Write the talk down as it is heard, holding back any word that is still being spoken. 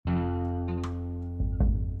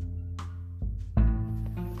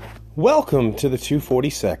Welcome to the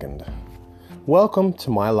 242nd. Welcome to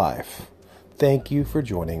my life. Thank you for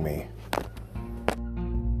joining me.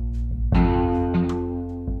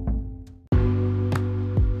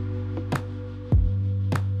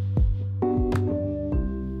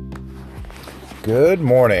 Good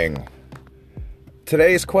morning.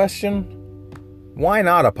 Today's question, why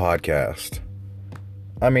not a podcast?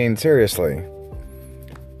 I mean, seriously.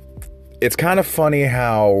 It's kind of funny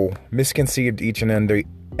how misconceived each and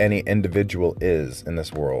any individual is in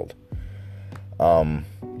this world.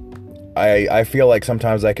 I feel like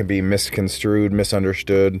sometimes I can be misconstrued,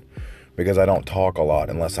 misunderstood, because I don't talk a lot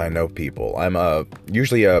unless I know people. I'm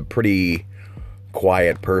usually a pretty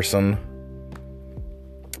quiet person.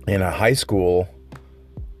 In high school,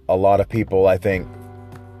 a lot of people, I think,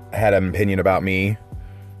 had an opinion about me.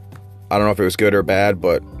 I don't know if it was good or bad,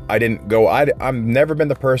 but I've never been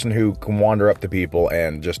the person who can wander up to people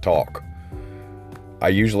and just talk.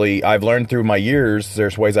 I've learned through my years,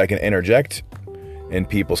 there's ways I can interject in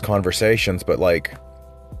people's conversations, but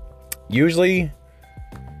usually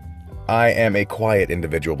I am a quiet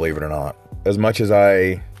individual, believe it or not. As much as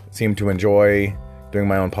I seem to enjoy doing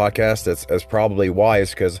my own podcast, that's probably wise,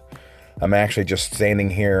 because I'm actually just sitting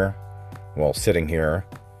here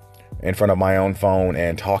in front of my own phone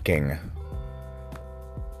and talking.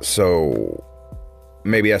 So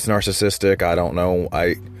maybe that's narcissistic, I don't know.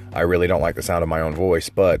 I really don't like the sound of my own voice,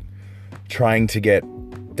 but trying to get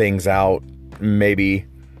things out, maybe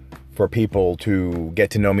for people to get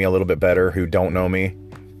to know me a little bit better who don't know me.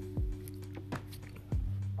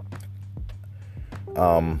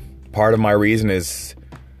 Part of my reason is,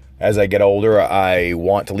 as I get older, I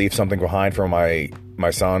want to leave something behind for my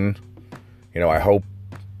son. I hope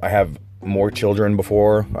I have more children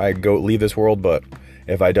before I leave this world, but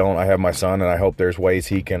if I don't, I have my son, and I hope there's ways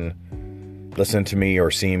he can listen to me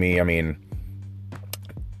or see me. I mean,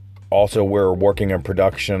 also we're working in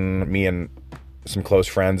production, me and some close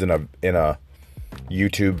friends, in a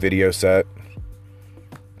YouTube video set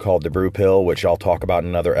called The Brew Pill, which I'll talk about in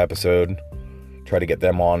another episode. Try to get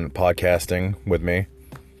them on podcasting with me.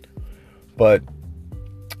 But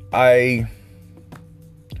I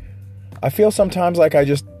feel sometimes like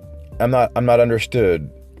I'm not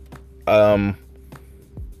understood.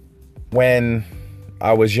 When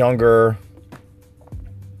I was younger,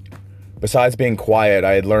 besides being quiet,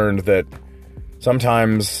 I had learned that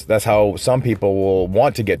sometimes that's how some people will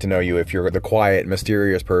want to get to know you, if you're the quiet,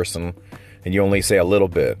 mysterious person and you only say a little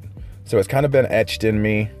bit. So it's kind of been etched in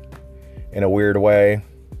me in a weird way.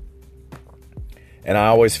 And I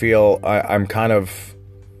always feel I'm kind of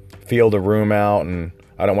feel the room out, and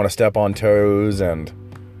I don't want to step on toes, and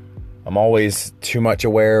I'm always too much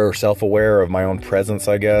aware or self-aware of my own presence,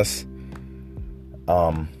 I guess.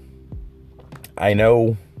 I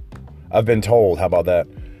know I've been told, how about that?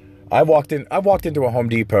 I've walked into a Home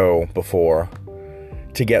Depot before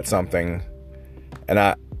to get something,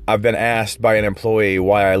 and I've been asked by an employee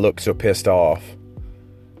why I look so pissed off.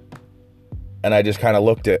 And I just kind of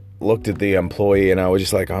looked at the employee, and I was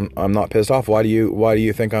just like, I'm not pissed off. Why do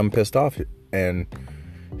you think I'm pissed off? And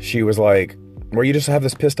she was like, well, you just have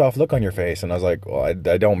this pissed off look on your face. And I was like, well,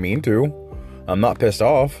 I don't mean to. I'm not pissed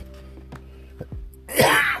off.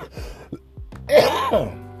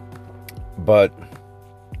 But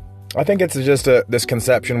I think it's just this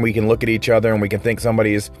conception. We can look at each other and we can think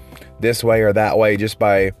somebody's this way or that way just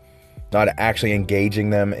by not actually engaging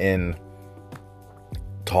them in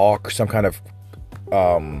talk, some kind of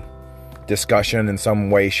discussion in some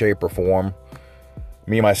way, shape, or form.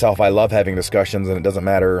 Me, myself, I love having discussions, and it doesn't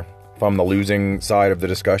matter if I'm the losing side of the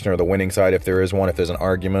discussion or the winning side, if there is one, if there's an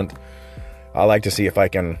argument. I like to see if I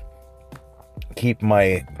can keep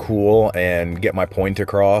my cool and get my point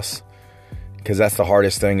across, because that's the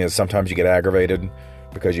hardest thing. Is sometimes you get aggravated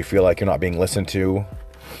because you feel like you're not being listened to,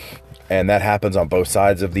 and that happens on both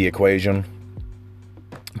sides of the equation.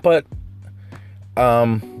 But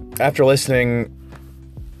after listening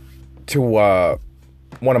to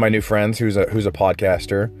one of my new friends who's a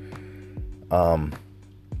podcaster,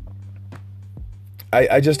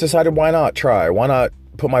 I just decided, why not try? Why not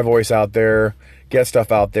put my voice out there, get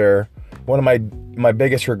stuff out there? One of my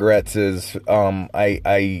biggest regrets is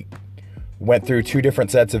I went through 2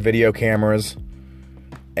 different sets of video cameras,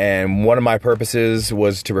 and one of my purposes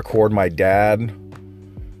was to record my dad,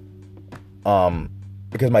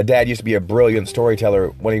 because my dad used to be a brilliant storyteller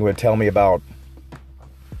when he would tell me about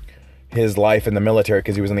his life in the military,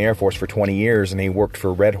 because he was in the Air Force for 20 years and he worked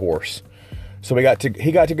for Red Horse. So he got to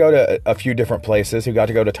go to a few different places. He got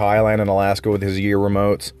to go to Thailand and Alaska with his year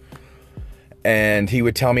remotes. And he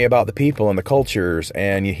would tell me about the people and the cultures,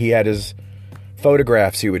 and he had his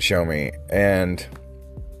photographs he would show me. And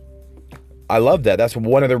I love that. That's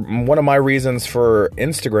one of my reasons for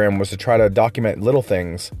Instagram, was to try to document little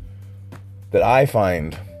things that I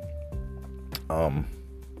find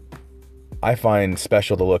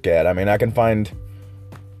special to look at. I mean,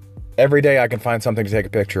 every day I can find something to take a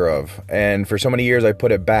picture of. And for so many years I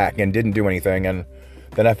put it back and didn't do anything, and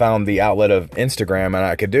then I found the outlet of Instagram and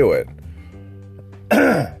I could do it.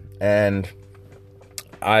 And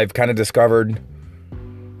I've kind of discovered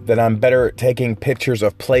that I'm better at taking pictures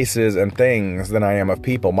of places and things than I am of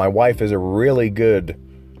people. My wife is a really good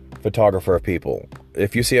photographer of people.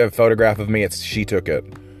 If you see a photograph of me, she took it,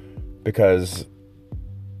 because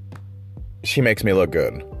she makes me look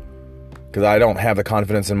good, because I don't have the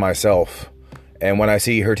confidence in myself. And when I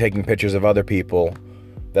see her taking pictures of other people,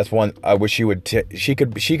 that's one I wish she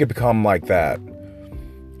could become like that.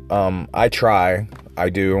 I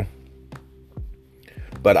do,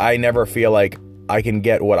 but I never feel like I can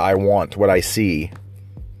get what I want, what I see.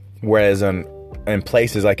 Whereas in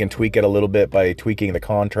places I can tweak it a little bit by tweaking the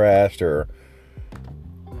contrast, or,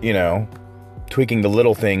 you know, tweaking the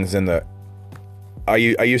little things in the... I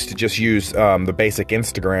used to just use the basic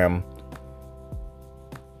Instagram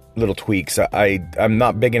little tweaks. I'm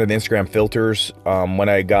not big into the Instagram filters. When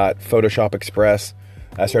I got Photoshop Express,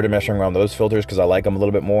 I started messing around those filters because I like them a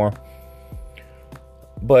little bit more.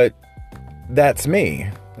 But that's me.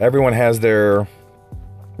 Everyone has their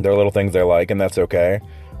little things they like, and that's okay.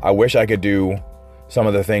 I wish I could do some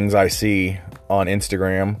of the things I see on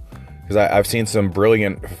Instagram, because I've seen some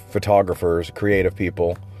brilliant photographers, creative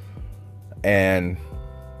people, and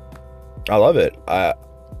I love it.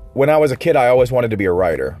 When I was a kid, I always wanted to be a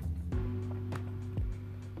writer,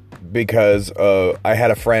 because I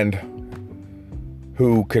had a friend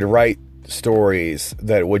who could write stories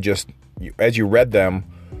that would just, as you read them,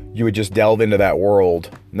 you would just delve into that world.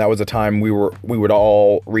 And that was a time we would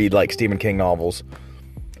all read like Stephen King novels.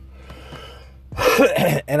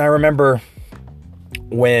 And I remember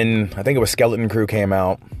when, I think it was Skeleton Crew came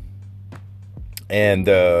out, and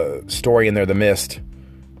the story in there, The Mist,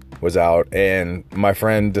 was out, and my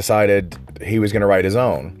friend decided he was going to write his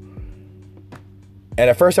own. And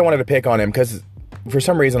at first I wanted to pick on him, because for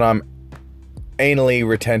some reason I'm anally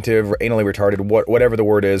retentive, or anally retarded, whatever the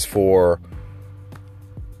word is for...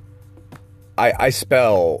 I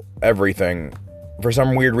spell everything. For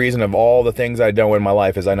some weird reason, of all the things I know in my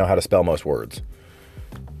life, is I know how to spell most words.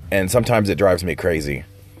 And sometimes it drives me crazy,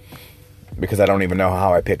 because I don't even know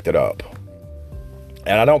how I picked it up.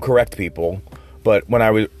 And I don't correct people, but when I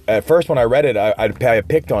read it, I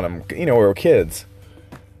picked on them. You know, we were kids.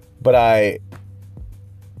 But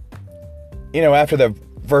after the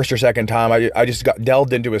first or second time, I just got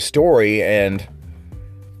delved into a story, and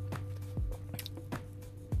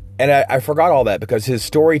I forgot all that, because his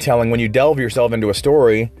storytelling, when you delve yourself into a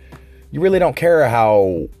story, you really don't care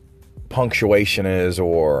how punctuation is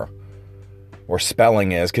or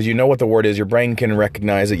spelling is, because you know what the word is. Your brain can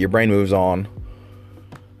recognize it. Your brain moves on.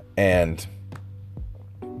 And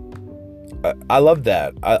I loved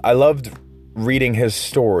that. I loved reading his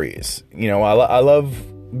stories. You know, I love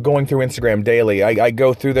going through Instagram daily. I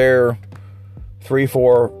go through there 3,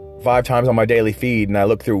 4, 5 times on my daily feed, and I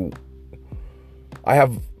look through... I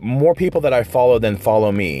have more people that I follow than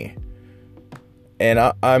follow me. And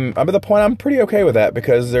I'm at the point I'm pretty okay with that,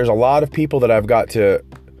 because there's a lot of people that I've got to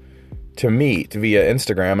meet via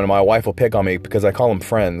Instagram, and my wife will pick on me because I call them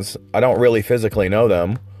friends. I don't really physically know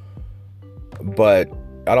them, but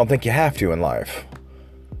I don't think you have to in life.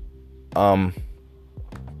 A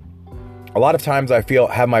lot of times I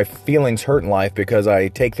have my feelings hurt in life because I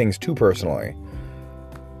take things too personally.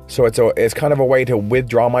 So it's kind of a way to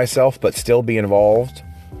withdraw myself but still be involved,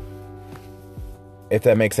 if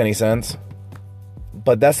that makes any sense.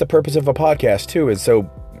 But that's the purpose of a podcast too, is so,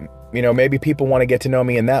 maybe people want to get to know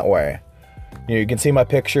me in that way. You can see my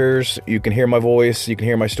pictures, you can hear my voice, you can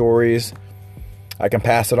hear my stories. I can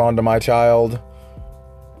pass it on to my child.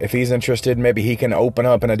 If he's interested, maybe he can open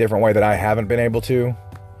up in a different way that I haven't been able to.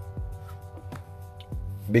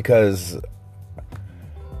 Because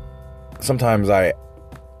sometimes I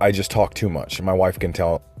just talk too much. My wife can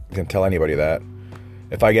tell anybody that.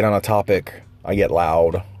 If I get on a topic, I get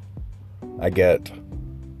loud. I get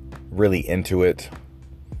really into it.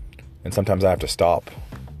 And sometimes I have to stop.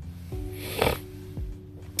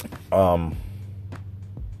 But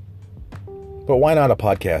why not a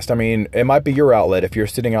podcast? I mean, it might be your outlet. If you're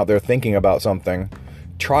sitting out there thinking about something,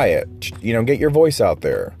 try it. Get your voice out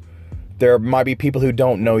there. There might be people who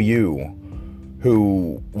don't know you,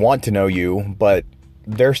 who want to know you, but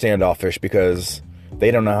they're standoffish because they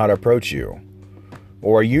don't know how to approach you.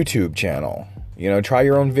 Or a YouTube channel. Try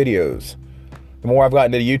your own videos. The more I've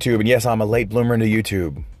gotten into YouTube, and yes, I'm a late bloomer into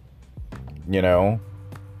YouTube. You know,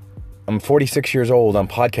 I'm 46 years old. I'm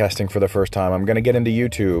podcasting for the first time. I'm going to get into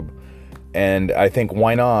YouTube. And I think,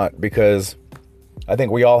 why not? Because I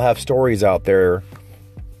think we all have stories out there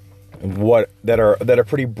that are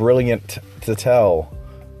pretty brilliant to tell.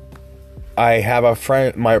 I have a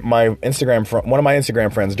friend, my Instagram friend, one of my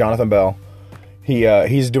Instagram friends, Jonathan Bell.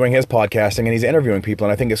 He's doing his podcasting and he's interviewing people,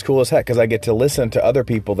 and I think it's cool as heck because I get to listen to other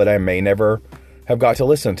people that I may never have got to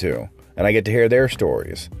listen to, and I get to hear their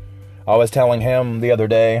stories. I was telling him the other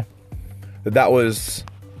day that was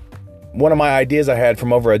one of my ideas I had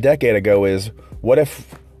from over a decade ago. Is what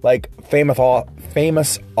if like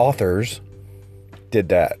famous authors did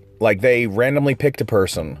that? Like they randomly picked a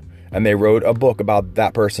person and they wrote a book about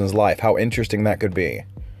that person's life. How interesting that could be.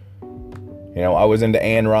 You know, I was into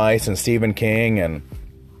Anne Rice and Stephen King and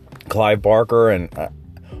Clive Barker and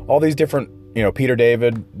all these different, you know, Peter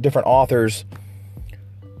David, different authors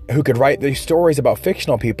who could write these stories about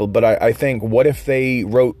fictional people. But I think, what if they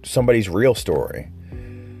wrote somebody's real story?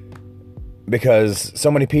 Because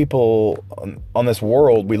so many people on this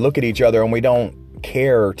world, we look at each other and we don't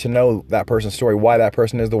care to know that person's story, why that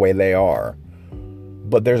person is the way they are.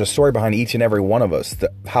 But there's a story behind each and every one of us,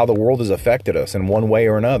 how the world has affected us in one way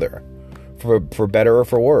or another, for better or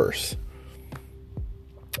for worse.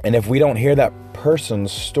 And if we don't hear that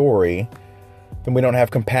person's story, then we don't have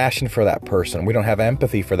compassion for that person. We don't have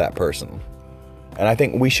empathy for that person. And I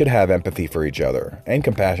think we should have empathy for each other and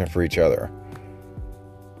compassion for each other.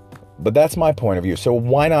 But that's my point of view. So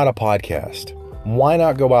why not a podcast? Why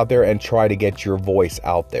not go out there and try to get your voice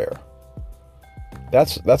out there?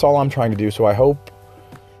 That's all I'm trying to do. So I hope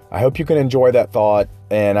you can enjoy that thought,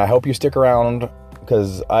 and I hope you stick around,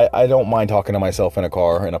 because I don't mind talking to myself in a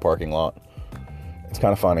car in a parking lot. It's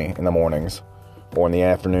kind of funny in the mornings or in the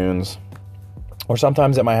afternoons or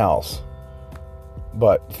sometimes at my house.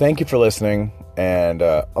 But thank you for listening, and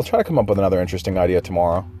I'll try to come up with another interesting idea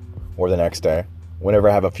tomorrow or the next day, whenever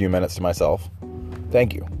I have a few minutes to myself.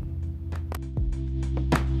 Thank you.